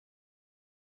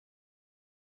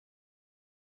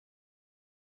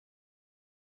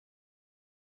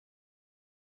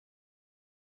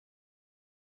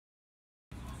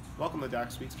Welcome to Doc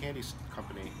Sweets Candy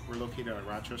Company. We're located on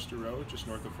Rochester Road, just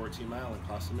north of 14 Mile in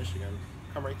Clawson, Michigan.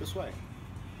 Come right this way.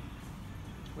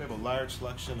 We have a large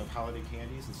selection of holiday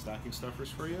candies and stocking stuffers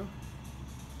for you.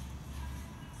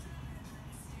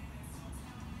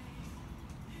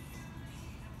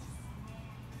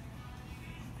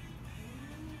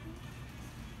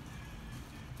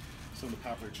 Some of the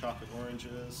popular chocolate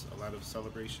oranges, a lot of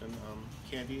celebration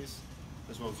candies,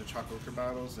 as well as the chocolate liquor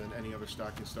bottles and any other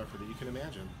stocking stuffer that you can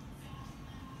imagine.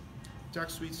 Doc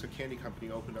Sweets, a candy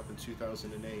company, opened up in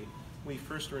 2008. When we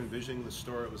first were envisioning the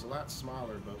store, it was a lot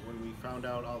smaller, but when we found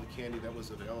out all the candy that was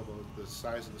available, the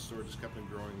size of the store just kept on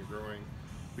growing and growing.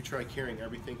 We try carrying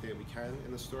everything that we can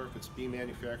in the store. If it's being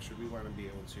manufactured, we want to be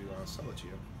able to sell it to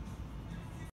you.